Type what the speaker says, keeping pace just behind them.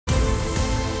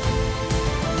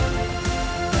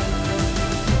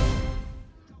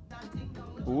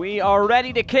We are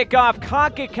ready to kick off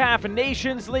Concacaf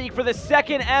Nations League for the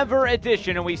second ever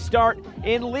edition, and we start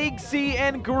in League C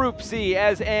and Group C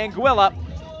as Anguilla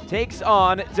takes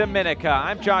on Dominica.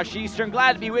 I'm Josh Eastern,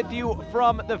 glad to be with you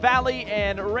from the Valley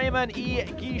and Raymond E.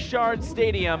 Guichard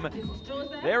Stadium.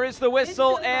 There is the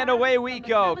whistle, and away we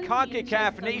go.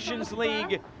 Concacaf Nations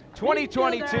League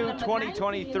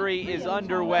 2022-2023 is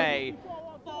underway.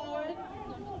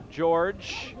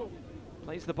 George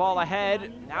plays the ball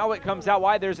ahead. Now it comes out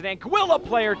wide. There's an Anguilla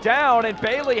player down, and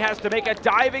Bailey has to make a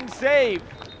diving save.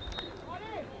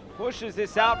 Pushes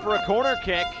this out for a corner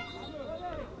kick.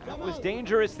 That was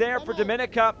dangerous there for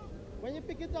Dominica.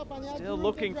 Still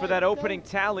looking for that opening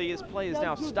tally. His play is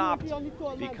now stopped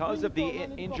because of the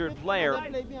injured player.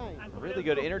 Really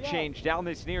good interchange down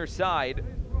this near side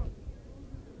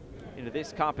into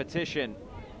this competition.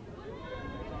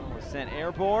 Was sent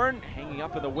airborne, hanging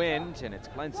up in the wind, and it's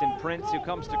Glenson Prince who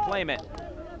comes to claim it.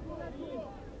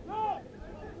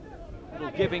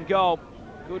 Little give and go.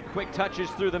 Good quick touches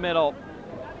through the middle.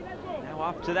 Now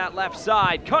off to that left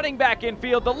side, cutting back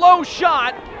infield, the low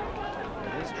shot.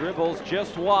 This dribble's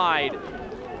just wide.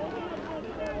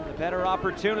 The better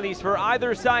opportunities for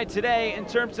either side today in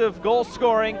terms of goal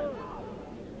scoring.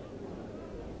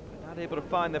 Not able to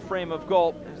find the frame of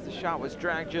goal as the shot was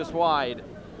dragged just wide.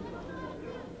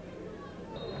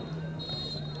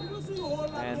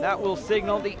 And that will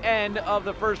signal the end of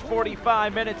the first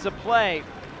 45 minutes of play.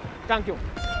 Thank you.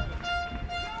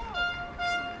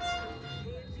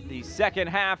 The second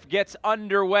half gets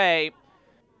underway.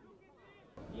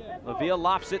 Lavia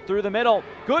lofts it through the middle.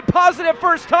 Good positive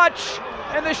first touch,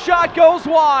 and the shot goes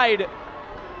wide.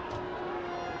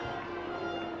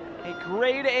 A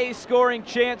grade A scoring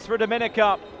chance for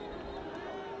Dominica.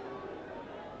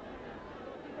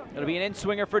 It'll be an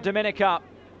in-swinger for Dominica.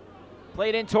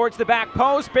 Played in towards the back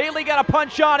post. Bailey got a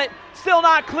punch on it. Still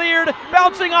not cleared.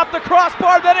 Bouncing off the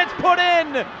crossbar, then it's put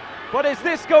in. But is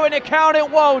this going to count? It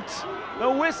won't.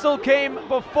 The whistle came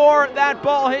before that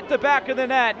ball hit the back of the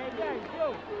net.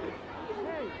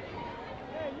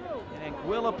 An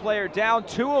Anguilla player down,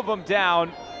 two of them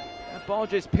down. That ball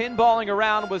just pinballing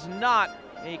around. Was not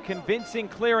a convincing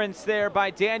clearance there by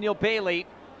Daniel Bailey.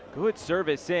 Good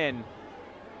service in.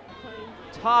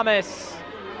 Thomas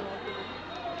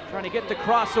trying to get the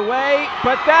cross away,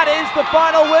 but that is the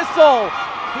final whistle.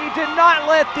 He did not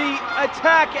let the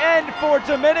attack end for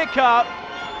Dominica,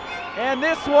 and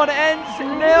this one ends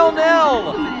 0-0.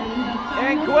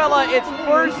 Anguilla, its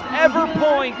first ever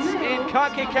point in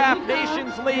Concacaf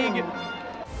Nations League.